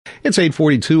It's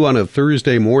 8:42 on a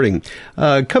Thursday morning.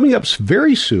 Coming up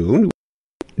very soon,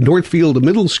 Northfield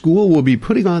Middle School will be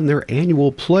putting on their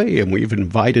annual play, and we've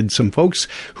invited some folks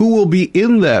who will be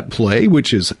in that play,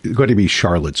 which is going to be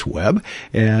Charlotte's Web,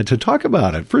 and to talk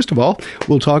about it. First of all,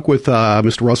 we'll talk with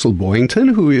Mr. Russell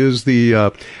Boyington, who is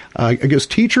the,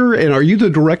 teacher, and are you the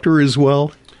director as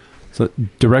well? So,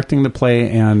 directing the play,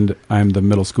 and I'm the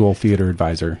middle school theater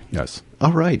advisor, yes.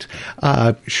 All right.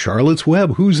 Charlotte's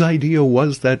Web, whose idea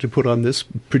was that to put on this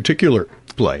particular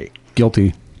play?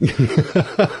 Guilty.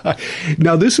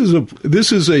 Now, this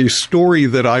is a story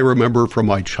that I remember from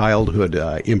my childhood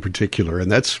in particular,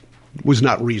 and was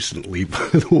not recently, by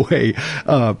the way.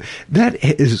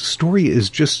 Story is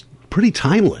just pretty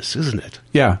timeless, isn't it?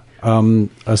 Yeah.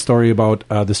 A story about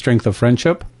the strength of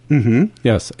friendship. Mm-hmm.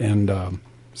 Yes, and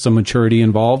some maturity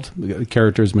involved. The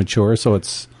characters mature, so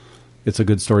it's a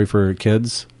good story for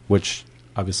kids, which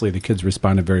obviously the kids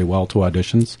responded very well to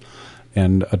auditions,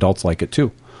 and adults like it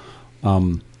too.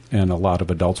 And a lot of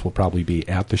adults will probably be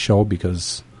at the show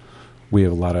because we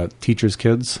have a lot of teachers'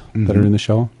 kids that are in the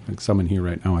show. Like some in here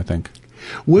right now, I think.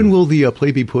 When will the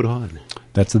play be put on?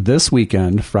 That's this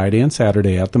weekend, Friday and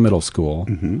Saturday at the middle school,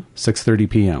 6:30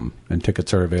 p.m., and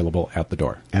tickets are available at the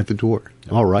door. At the door.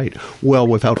 Yep. All right. Well,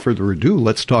 without further ado,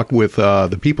 let's talk with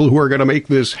the people who are going to make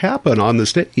this happen on the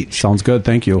stage. Sounds good.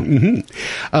 Thank you.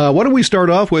 Why don't we start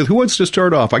off with, who wants to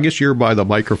start off? I guess you're by the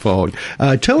microphone.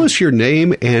 Tell us your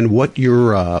name and what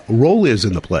your role is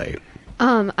in the play.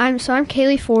 I'm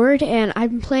Kalie Ford, and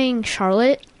I'm playing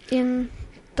Charlotte in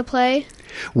the play.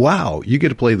 Wow, you get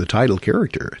to play the title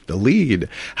character, the lead.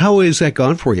 How has that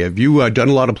gone for you? Have you done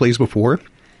a lot of plays before?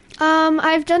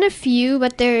 I've done a few,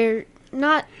 but they're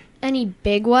not any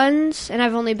big ones, and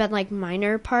I've only been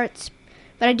minor parts.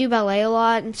 But I do ballet a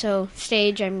lot, and so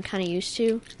stage I'm kind of used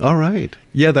to. All right.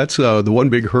 Yeah, that's the one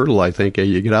big hurdle, I think.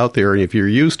 You get out there, and if you're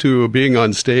used to being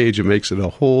on stage, it makes it a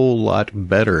whole lot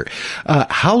better.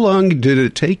 How long did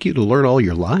it take you to learn all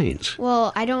your lines?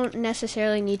 Well, I don't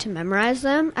necessarily need to memorize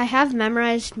them. I have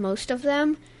memorized most of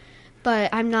them,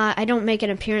 but I don't make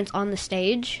an appearance on the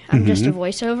stage. I'm just a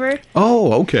voiceover.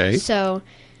 Oh, okay. So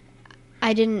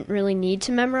I didn't really need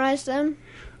to memorize them.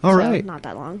 All right. Not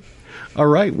that long. All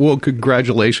right. Well,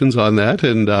 congratulations on that.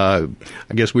 And I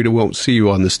guess we won't see you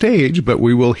on the stage, but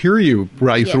we will hear you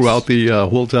throughout the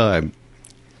whole time.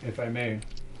 If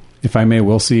I may,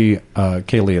 we'll see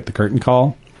Kalie at the curtain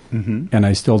call. And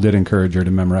I still did encourage her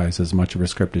to memorize as much of her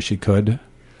script as she could.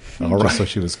 All right. So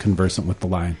she was conversant with the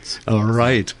lines. All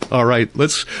right.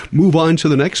 Let's move on to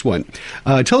the next one.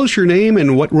 Tell us your name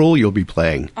and what role you'll be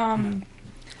playing.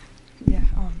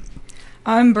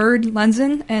 I'm Byrd,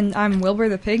 Lenzen, and I'm Wilbur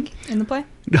the pig in the play.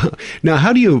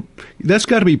 Now, that's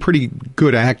got to be pretty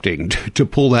good acting to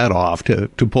pull that off, to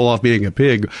pull off being a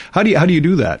pig. How do you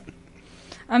do that?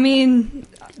 I mean,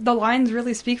 the lines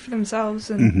really speak for themselves,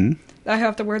 and I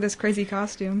have to wear this crazy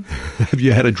costume. Have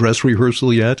you had a dress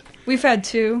rehearsal yet? We've had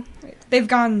two. They've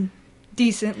gone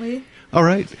decently. All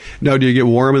right. Now, do you get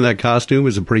warm in that costume?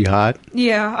 Is it pretty hot?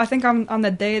 Yeah, I think on the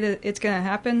day that it's going to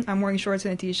happen, I'm wearing shorts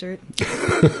and a T-shirt.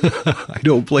 I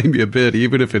don't blame you a bit.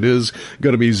 Even if it is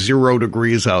going to be 0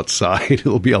 degrees outside,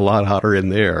 it'll be a lot hotter in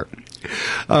there.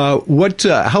 How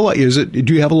is it?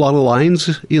 Do you have a lot of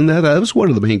lines in that? That was one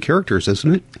of the main characters,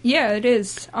 isn't it? Yeah, it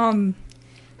is. I'm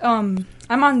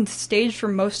on stage for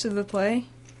most of the play.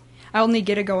 I only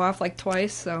get to go off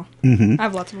twice, so I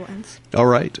have lots of lines. All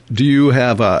right. Do you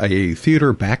have a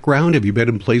theater background? Have you been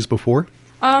in plays before?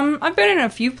 I've been in a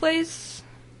few plays.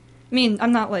 I mean,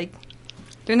 I'm not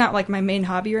they're not my main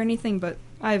hobby or anything, but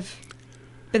I've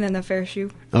been in a fair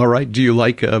few. All right. Do you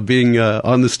like being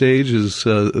on the stage? Is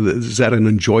that an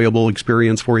enjoyable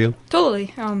experience for you?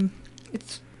 Totally.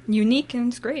 It's unique and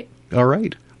it's great. All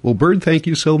right. Well, Byrd, thank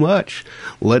you so much.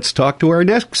 Let's talk to our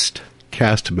next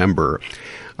cast member.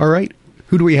 All right.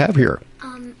 Who do we have here?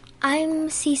 I'm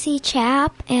Ceci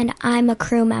Chapp, and I'm a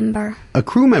crew member. A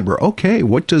crew member. Okay.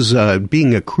 What does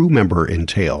being a crew member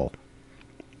entail?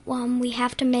 We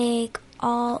have to make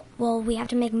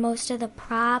most of the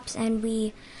props, and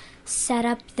we set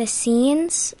up the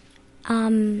scenes.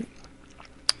 And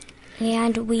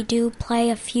we do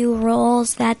play a few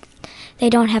roles that they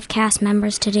don't have cast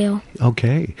members to do.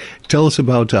 Okay. Tell us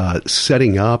about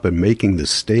setting up and making the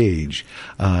stage.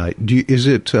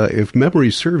 If memory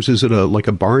serves, is it like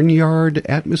a barnyard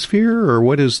atmosphere, or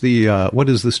what is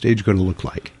the stage going to look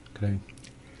like? Okay.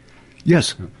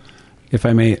 Yes. If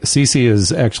I may, Ceci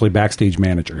is actually backstage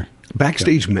manager.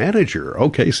 Backstage manager.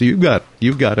 Okay, so you've got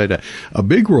a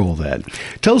big role then.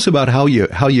 Tell us about how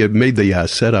you made the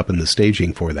setup and the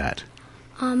staging for that.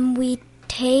 We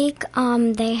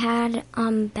they had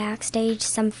backstage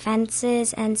some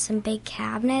fences and some big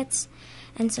cabinets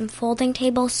and some folding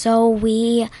tables, so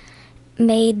we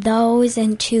made those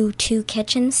into 2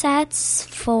 kitchen sets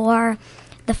for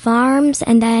the farms,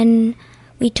 and then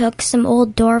we took some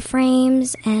old door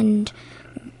frames and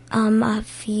a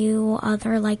few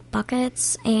other like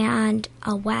buckets and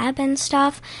a web and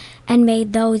stuff, and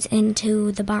made those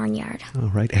into the barnyard. All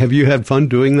right. Have you had fun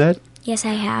doing that? Yes,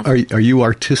 I have. Are you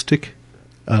artistic?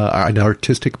 An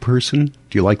artistic person?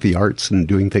 Do you like the arts and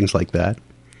doing things like that?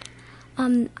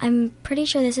 I'm pretty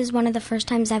sure this is one of the first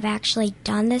times I've actually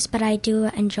done this, but I do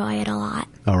enjoy it a lot.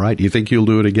 All right. You think you'll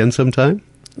do it again sometime?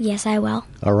 Yes, I will.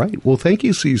 All right. Well, thank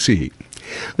you, Ceci.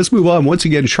 Let's move on. Once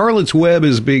again, Charlotte's Web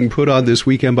is being put on this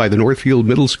weekend by the Northfield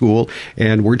Middle School,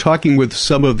 and we're talking with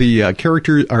some of the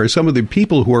characters, or some of the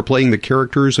people who are playing the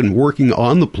characters and working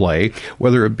on the play,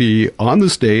 whether it be on the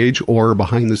stage or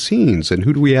behind the scenes. And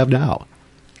who do we have now?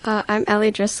 I'm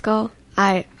Ellie Driscoll.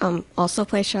 I also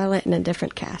play Charlotte in a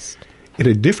different cast.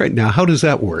 Now, how does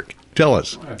that work? Tell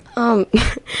us.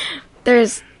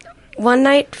 There's one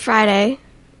night Friday,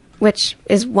 which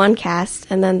is one cast,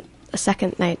 and then a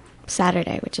second night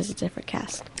Saturday, which is a different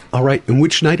cast. All right. And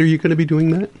which night are you going to be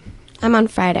doing that? I'm on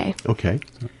Friday. Okay.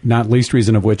 Not least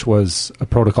reason of which was a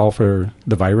protocol for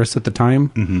the virus at the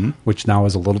time, which now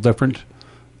is a little different.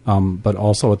 But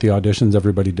also at the auditions,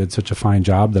 everybody did such a fine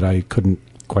job that I couldn't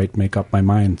quite make up my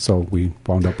mind, so we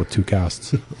wound up with 2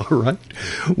 casts. All right.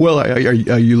 Well,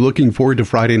 are you looking forward to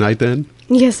Friday night then?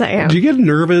 Yes, I am. Do you get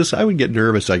nervous? I would get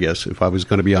nervous, I guess, if I was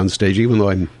going to be on stage, even though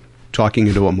I'm talking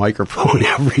into a microphone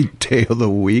every day of the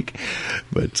week.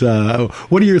 But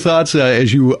what are your thoughts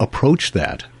as you approach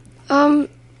that? I'm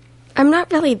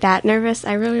not really that nervous.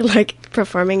 I really like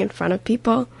performing in front of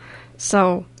people,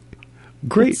 so...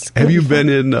 Great. Have you been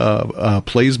in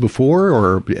plays before,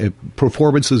 or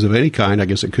performances of any kind? I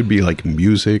guess it could be like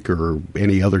music or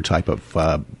any other type of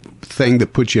thing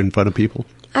that puts you in front of people.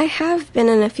 I have been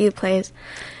in a few plays.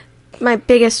 My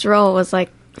biggest role was like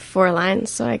 4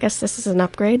 lines, so I guess this is an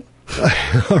upgrade.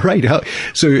 All right.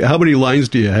 So how many lines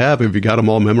do you have? Have you got them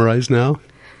all memorized now?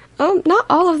 Not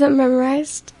all of them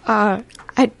memorized. I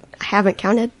haven't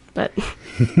counted, but...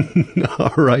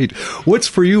 All right. What's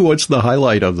the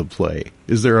highlight of the play?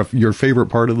 Is there your favorite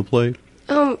part of the play?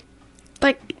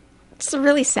 Like, it's a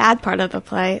really sad part of the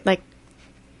play. Like,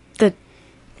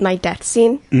 my death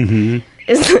scene. Mm-hmm.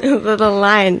 The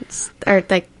lines are,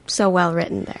 like, so well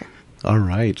written there. All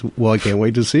right. Well, I can't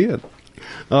wait to see it.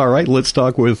 All right. Let's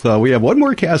talk with, we have one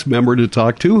more cast member to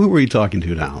talk to. Who are we talking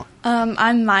to now?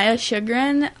 I'm Maya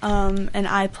Sjogren, and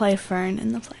I play Fern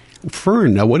in the play.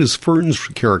 Fern. Now, what is Fern's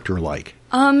character like?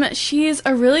 She's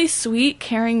a really sweet,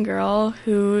 caring girl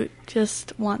who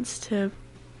just wants to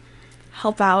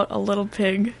help out a little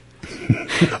pig.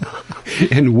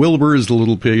 And Wilbur is the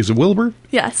little pig. Is it Wilbur?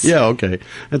 Yes. Yeah, okay.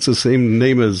 That's the same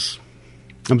name as...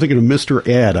 I'm thinking of Mr.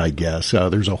 Ed, I guess.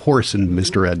 There's a horse in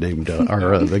Mr. Ed named...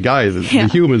 the guy, the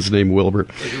human's named Wilbur.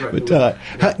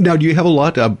 But now, do you have a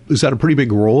lot... is that a pretty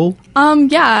big role?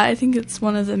 Yeah, I think it's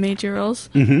one of the major roles.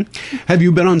 Mm-hmm. Have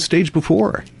you been on stage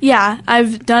before? Yeah,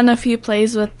 I've done a few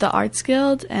plays with the Arts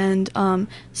Guild and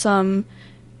some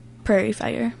Prairie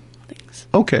Fire things.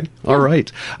 Okay, all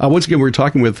right. Once again, we're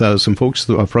talking with some folks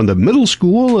from the middle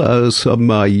school, some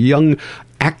young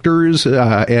actors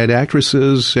and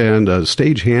actresses and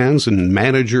stagehands and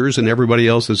managers and everybody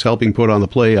else that's helping put on the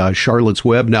play Charlotte's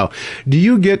Web. Now, do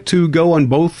you get to go on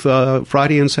both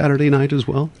Friday and Saturday night as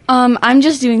well? I'm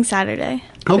just doing Saturday.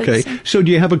 Okay. So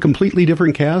do you have a completely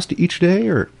different cast each day,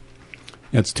 or?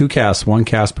 It's 2 casts. One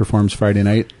cast performs Friday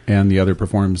night, and the other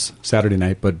performs Saturday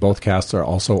night, but both casts are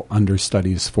also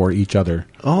understudies for each other.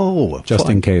 Oh, just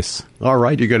fun. In case. All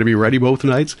right, you got to be ready both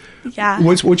nights? Yeah.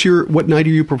 What night are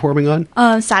you performing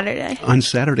on? Saturday. On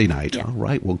Saturday night. Yeah. All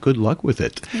right. Well, good luck with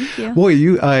it. Thank you.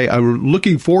 Boy, I'm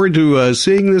looking forward to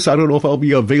seeing this. I don't know if I'll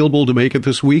be available to make it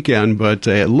this weekend, but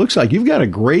it looks like you've got a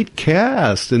great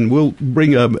cast, and we'll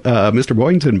bring Mr.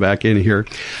 Boyington back in here.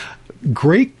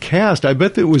 Great cast. I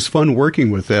bet that it was fun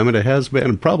working with them, and it has been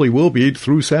and probably will be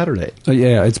through Saturday.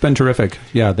 Yeah, it's been terrific.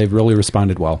 Yeah, they've really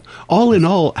responded well. All in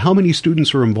all, how many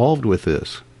students are involved with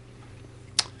this?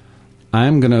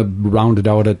 I'm going to round it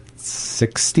out at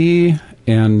 60,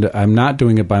 and I'm not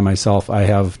doing it by myself. I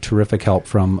have terrific help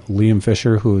from Liam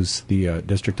Fisher, who's the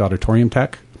district auditorium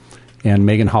tech, and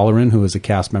Megan Holleran, who is a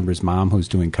cast member's mom, who's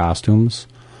doing costumes,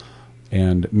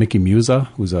 and Mickey Musa,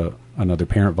 who's another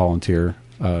parent volunteer.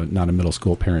 Not a middle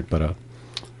school parent, but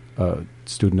a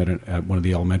student at one of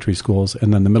the elementary schools.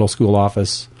 And then the middle school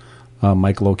office,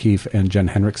 Michael O'Keefe and Jen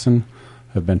Henriksen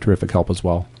have been terrific help as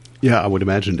well. Yeah, I would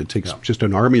imagine it takes just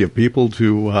an army of people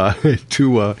to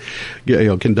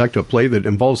conduct a play that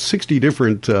involves 60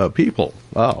 different people.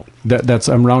 Wow. That's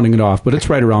I'm rounding it off, but it's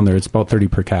right around there. It's about 30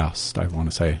 per cast, I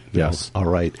want to say. Yes. All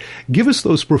right. Give us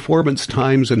those performance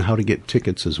times and how to get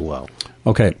tickets as well.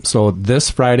 Okay, so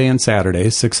this Friday and Saturday,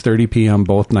 6:30 p.m.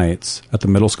 both nights at the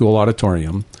middle school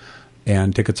auditorium,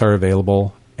 and tickets are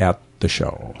available at the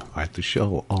show. At the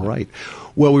show. All right.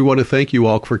 Well, we want to thank you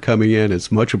all for coming in.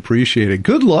 It's much appreciated.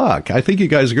 Good luck. I think you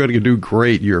guys are going to do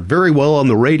great. You're very well on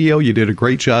the radio. You did a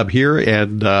great job here,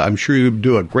 and I'm sure you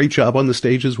do a great job on the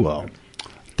stage as well.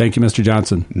 Thank you, Mr.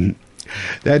 Johnson. Mm-hmm.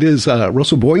 That is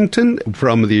Russell Boyington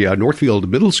from the Northfield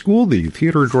Middle School, the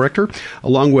theater director,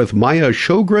 along with Maya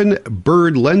Sjogren,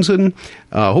 Byrd, Lenzen.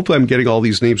 Hopefully I'm getting all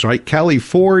these names right. Kalie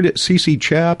Ford, Ceci,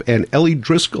 Chapp, and Ellie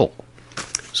Driscoll.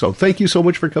 So thank you so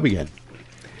much for coming in.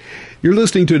 You're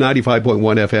listening to 95.1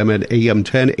 FM and AM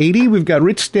 1080. We've got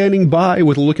Rich standing by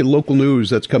with a look at local news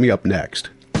that's coming up next.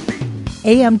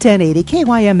 AM 1080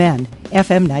 KYMN,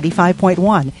 FM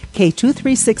 95.1,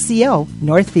 K236CO,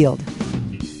 Northfield.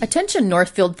 Attention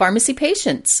Northfield pharmacy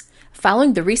patients.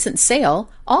 Following the recent sale,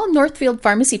 all Northfield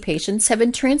pharmacy patients have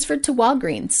been transferred to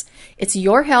Walgreens. It's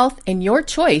your health and your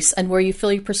choice on where you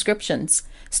fill your prescriptions.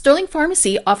 Sterling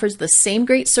Pharmacy offers the same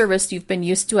great service you've been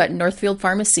used to at Northfield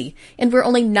Pharmacy, and we're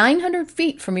only 900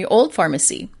 feet from your old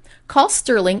pharmacy. Call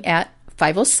Sterling at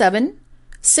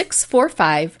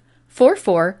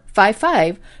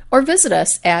 507-645-4455 or visit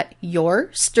us at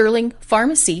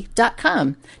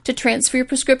yoursterlingpharmacy.com to transfer your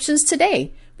prescriptions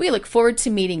today. We look forward to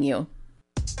meeting you.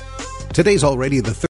 Today's already the